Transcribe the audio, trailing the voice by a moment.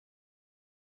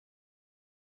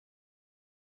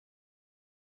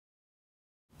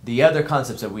The other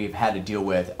concepts that we've had to deal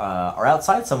with are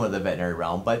outside some of the veterinary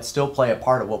realm, but still play a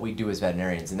part of what we do as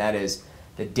veterinarians, and that is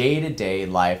the day-to-day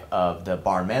life of the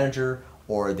barn manager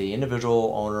or the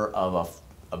individual owner of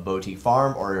a boutique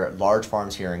farm or large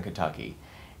farms here in Kentucky.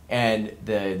 And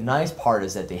the nice part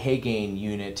is that the HAYGAIN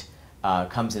unit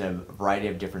comes in a variety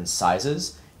of different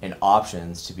sizes and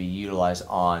options to be utilized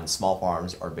on small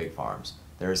farms or big farms.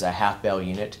 There's a half-bale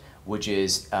unit, which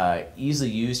is easily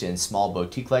used in small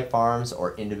boutique-like farms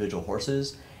or individual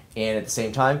horses, and at the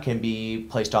same time can be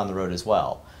placed on the road as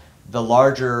well. The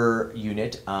larger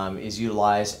unit is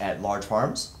utilized at large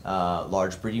farms,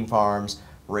 large breeding farms,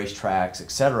 racetracks,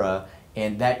 etc.,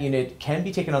 and that unit can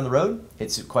be taken on the road.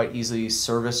 It's quite easily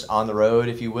serviced on the road,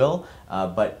 if you will,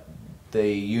 but the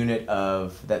unit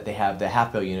that they have, the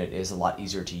half-bale unit, is a lot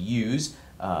easier to use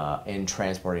in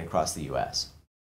transporting across the U.S.